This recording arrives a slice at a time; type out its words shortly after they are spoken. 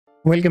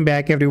Welcome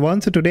back everyone.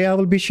 So today I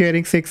will be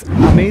sharing 6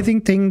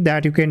 amazing things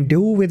that you can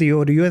do with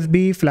your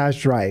USB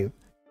flash drive.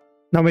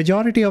 Now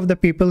majority of the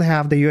people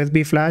have the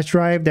USB flash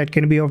drive that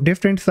can be of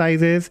different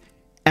sizes,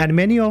 and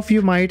many of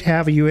you might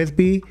have a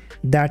USB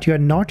that you are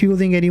not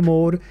using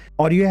anymore,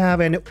 or you have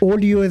an old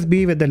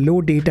USB with a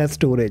low data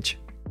storage.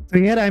 So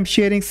here I am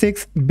sharing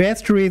 6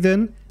 best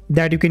reasons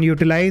that you can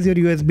utilize your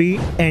USB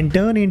and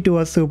turn into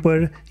a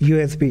super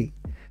USB.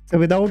 So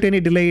without any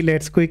delay,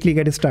 let's quickly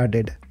get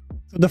started.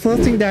 So the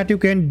first thing that you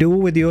can do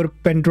with your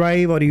pen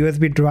drive or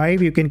USB drive,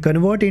 you can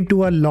convert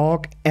into a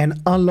lock and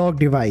unlock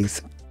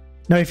device.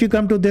 Now if you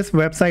come to this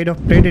website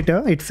of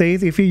Predator, it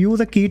says if you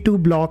use a key to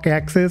block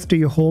access to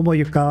your home or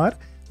your car,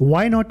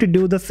 why not to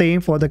do the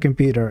same for the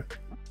computer?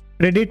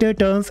 Predator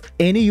turns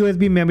any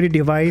USB memory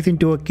device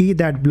into a key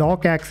that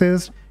block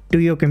access to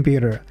your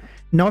computer.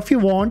 Now if you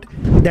want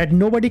that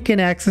nobody can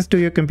access to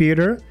your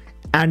computer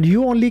and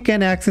you only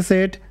can access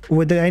it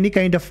with any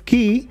kind of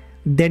key,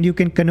 then you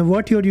can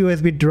convert your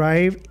USB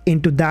drive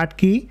into that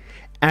key,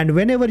 and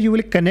whenever you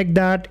will connect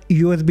that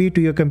USB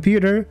to your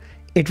computer,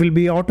 it will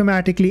be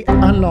automatically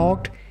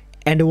unlocked,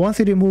 and once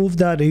you remove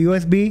the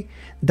USB,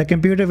 the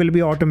computer will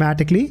be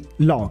automatically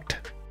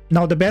locked.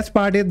 Now the best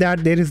part is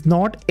that there is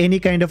not any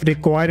kind of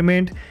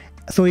requirement.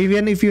 So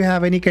even if you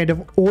have any kind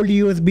of old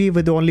USB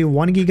with only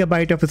 1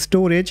 GB of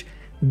storage,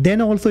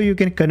 then also you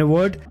can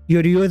convert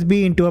your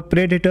USB into a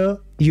Predator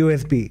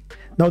USB.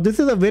 Now this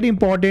is a very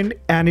important,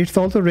 and it's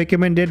also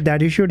recommended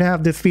that you should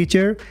have this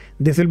feature.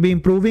 This will be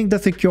improving the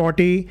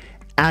security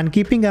and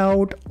keeping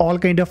out all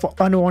kind of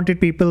unwanted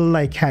people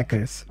like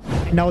hackers.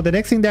 Now the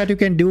next thing that you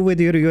can do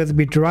with your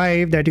USB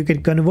drive, that you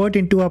can convert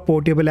into a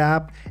portable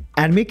app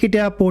and make it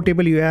a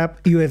portable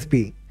app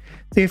USB.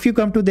 So if you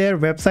come to their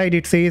website,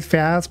 it says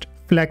fast,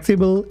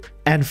 flexible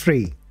and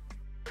free.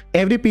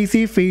 Every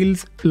PC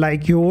feels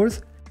like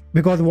yours,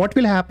 because what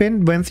will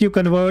happen once you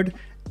convert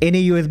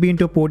any USB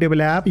into a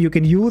portable app, you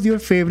can use your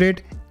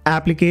favorite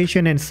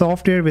application and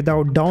software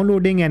without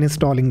downloading and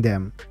installing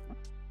them.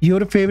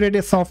 Your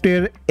favorite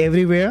software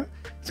everywhere,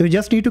 so you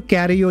just need to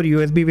carry your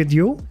USB with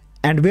you,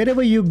 and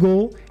wherever you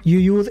go, you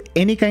use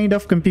any kind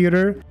of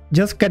computer,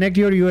 just connect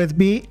your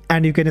USB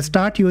and you can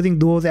start using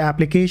those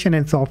application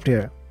and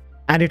software.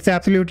 And it's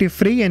absolutely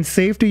free and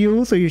safe to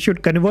use, so you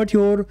should convert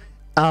your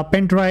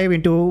pen drive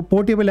into a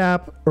portable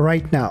app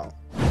right now.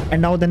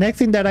 And now the next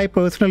thing that I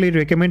personally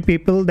recommend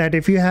people, that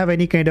if you have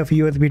any kind of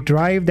USB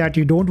drive that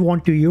you don't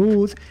want to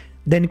use,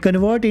 then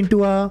convert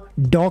into a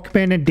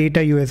document and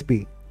data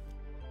USB.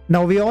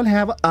 Now we all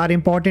have our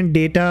important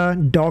data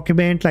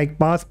document like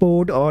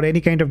passport or any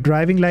kind of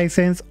driving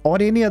license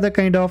or any other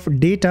kind of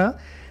data.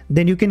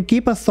 Then you can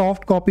keep a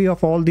soft copy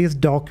of all these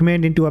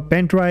documents into a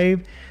pen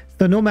drive.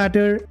 So no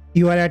matter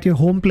you are at your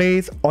home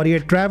place or you're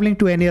traveling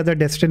to any other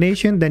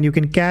destination, then you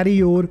can carry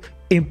your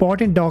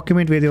important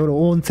document with your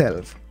own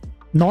self.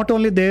 Not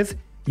only this,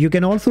 you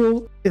can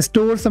also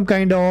store some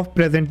kind of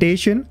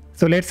presentation.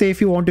 So let's say if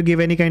you want to give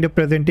any kind of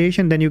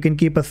presentation, then you can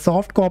keep a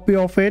soft copy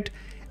of it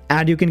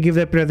and you can give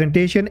the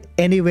presentation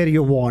anywhere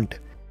you want.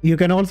 You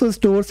can also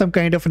store some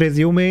kind of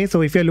resume.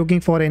 So if you're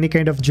looking for any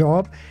kind of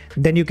job,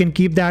 then you can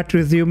keep that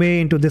resume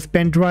into this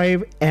pen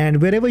drive,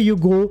 and wherever you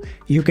go,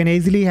 you can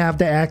easily have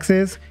the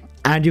access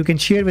and you can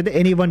share with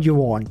anyone you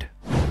want.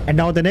 And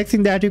now the next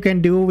thing that you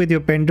can do with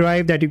your pen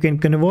drive, that you can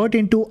convert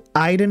into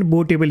iron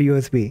bootable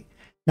USB.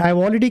 Now I've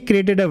already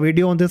created a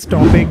video on this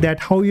topic, that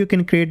how you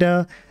can create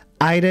a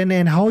iron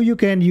and how you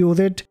can use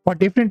it for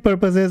different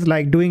purposes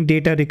like doing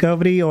data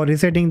recovery or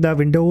resetting the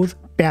Windows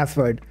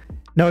password.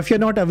 Now if you're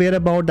not aware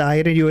about the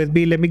iron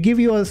USB, let me give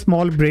you a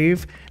small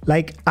brief.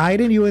 Like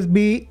iron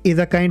USB is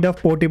a kind of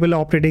portable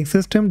operating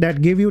system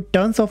that give you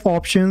tons of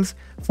options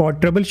for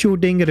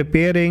troubleshooting,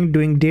 repairing,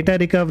 doing data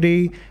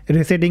recovery,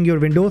 resetting your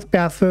Windows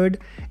password.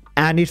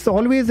 And it's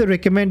always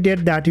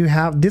recommended that you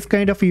have this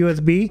kind of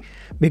USB,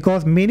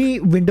 because many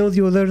Windows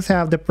users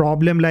have the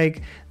problem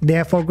like they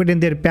have forgotten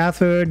their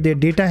password, their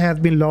data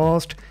has been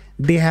lost,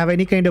 they have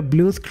any kind of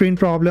blue screen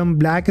problem,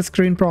 black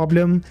screen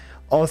problem,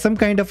 or some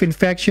kind of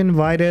infection,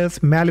 virus,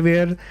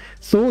 malware.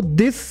 So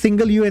this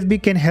single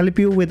USB can help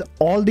you with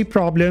all the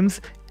problems,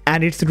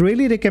 and it's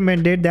really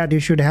recommended that you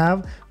should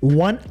have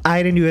one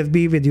iron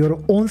USB with your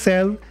own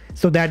self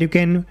so that you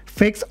can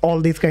fix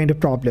all these kind of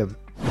problems.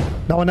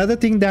 Now another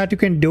thing that you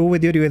can do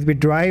with your USB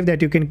drive,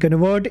 that you can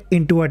convert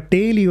into a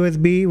tail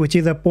USB, which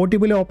is a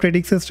portable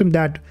operating system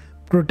that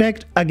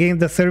protects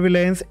against the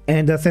surveillance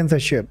and the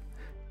censorship.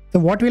 So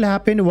what will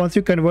happen once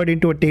you convert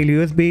into a tail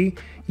USB,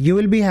 you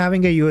will be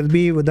having a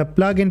USB with a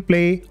plug and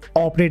play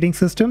operating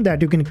system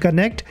that you can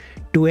connect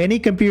to any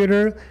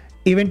computer,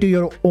 even to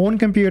your own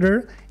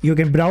computer. You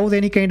can browse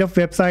any kind of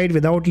website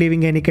without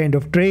leaving any kind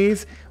of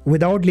trace,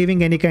 without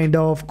leaving any kind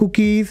of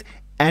cookies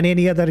and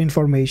any other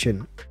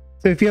information.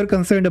 So if you're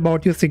concerned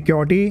about your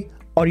security,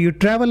 or you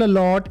travel a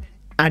lot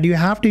and you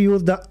have to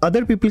use the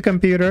other people's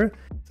computer,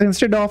 so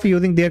instead of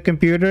using their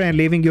computer and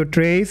leaving your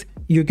trace,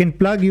 you can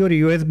plug your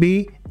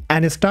USB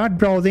and start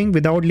browsing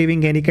without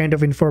leaving any kind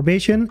of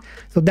information.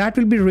 So that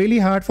will be really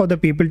hard for the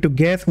people to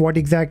guess what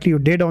exactly you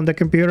did on the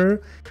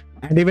computer.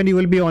 And even you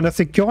will be on a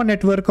secure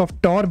network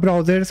of Tor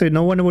browser, so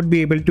no one would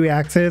be able to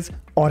access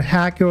or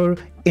hack your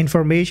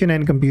information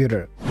and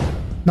computer.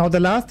 Now the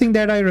last thing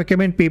that I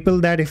recommend people,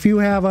 that if you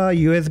have a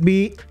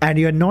USB and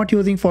you're not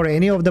using for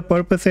any of the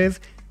purposes,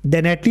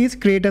 then at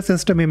least create a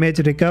system image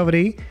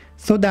recovery,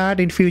 so that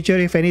in future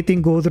if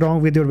anything goes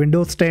wrong with your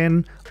Windows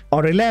 10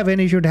 or 11,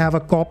 you should have a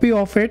copy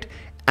of it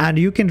and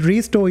you can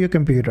restore your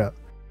computer.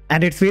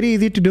 And it's very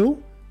easy to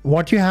do.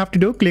 What you have to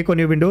do, click on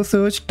your Windows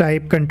search,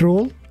 type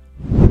control,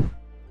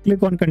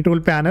 click on control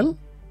panel.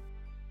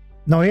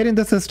 Now here in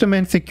the system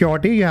and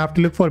security, you have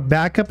to look for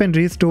backup and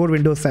restore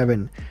Windows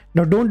 7.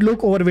 Now don't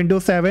look over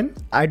Windows 7.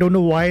 I don't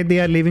know why they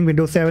are leaving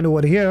Windows 7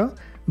 over here,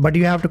 but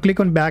you have to click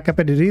on backup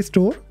and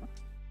restore.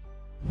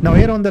 Now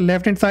here on the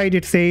left hand side,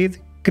 it says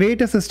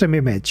create a system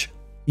image.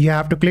 You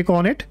have to click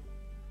on it.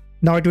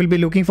 Now it will be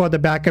looking for the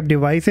backup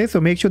devices.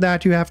 So make sure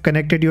that you have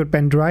connected your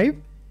pen drive.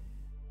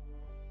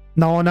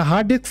 Now on a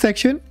hard disk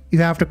section, you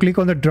have to click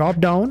on the drop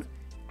down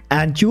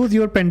and choose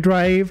your pen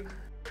drive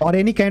or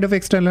any kind of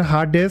external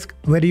hard disk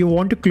where you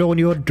want to clone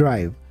your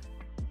drive.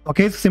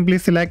 Okay, so simply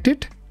select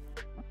it,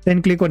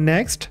 then click on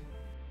next,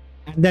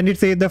 and then it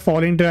says the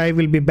following drive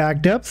will be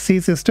backed up, C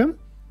system.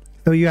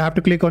 So you have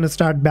to click on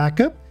start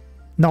backup.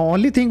 Now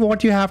only thing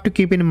what you have to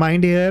keep in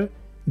mind here,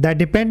 that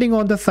depending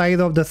on the size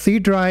of the C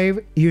drive,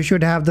 you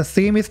should have the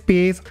same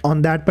space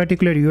on that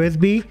particular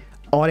USB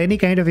or any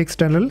kind of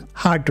external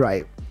hard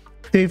drive.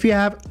 So if you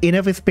have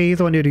enough space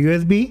on your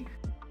USB,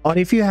 or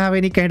if you have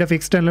any kind of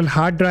external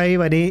hard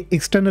drive, any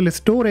external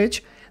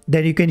storage,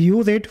 then you can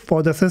use it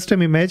for the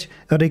system image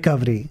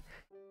recovery.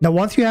 Now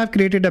once you have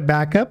created a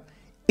backup,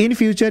 in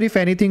future if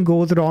anything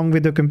goes wrong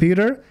with the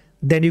computer,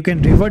 then you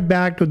can revert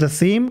back to the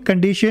same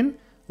condition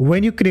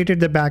when you created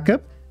the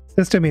backup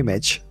system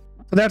image.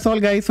 So that's all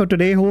guys. So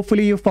today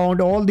hopefully you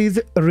found all these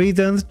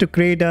reasons to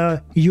create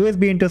a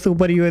USB into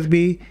Super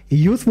USB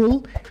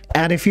useful,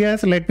 and if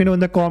yes, let me know in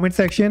the comment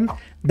section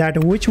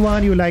that which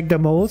one you like the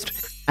most,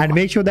 and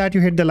make sure that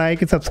you hit the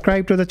like and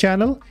subscribe to the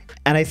channel,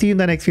 and I see you in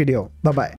the next video. Bye bye.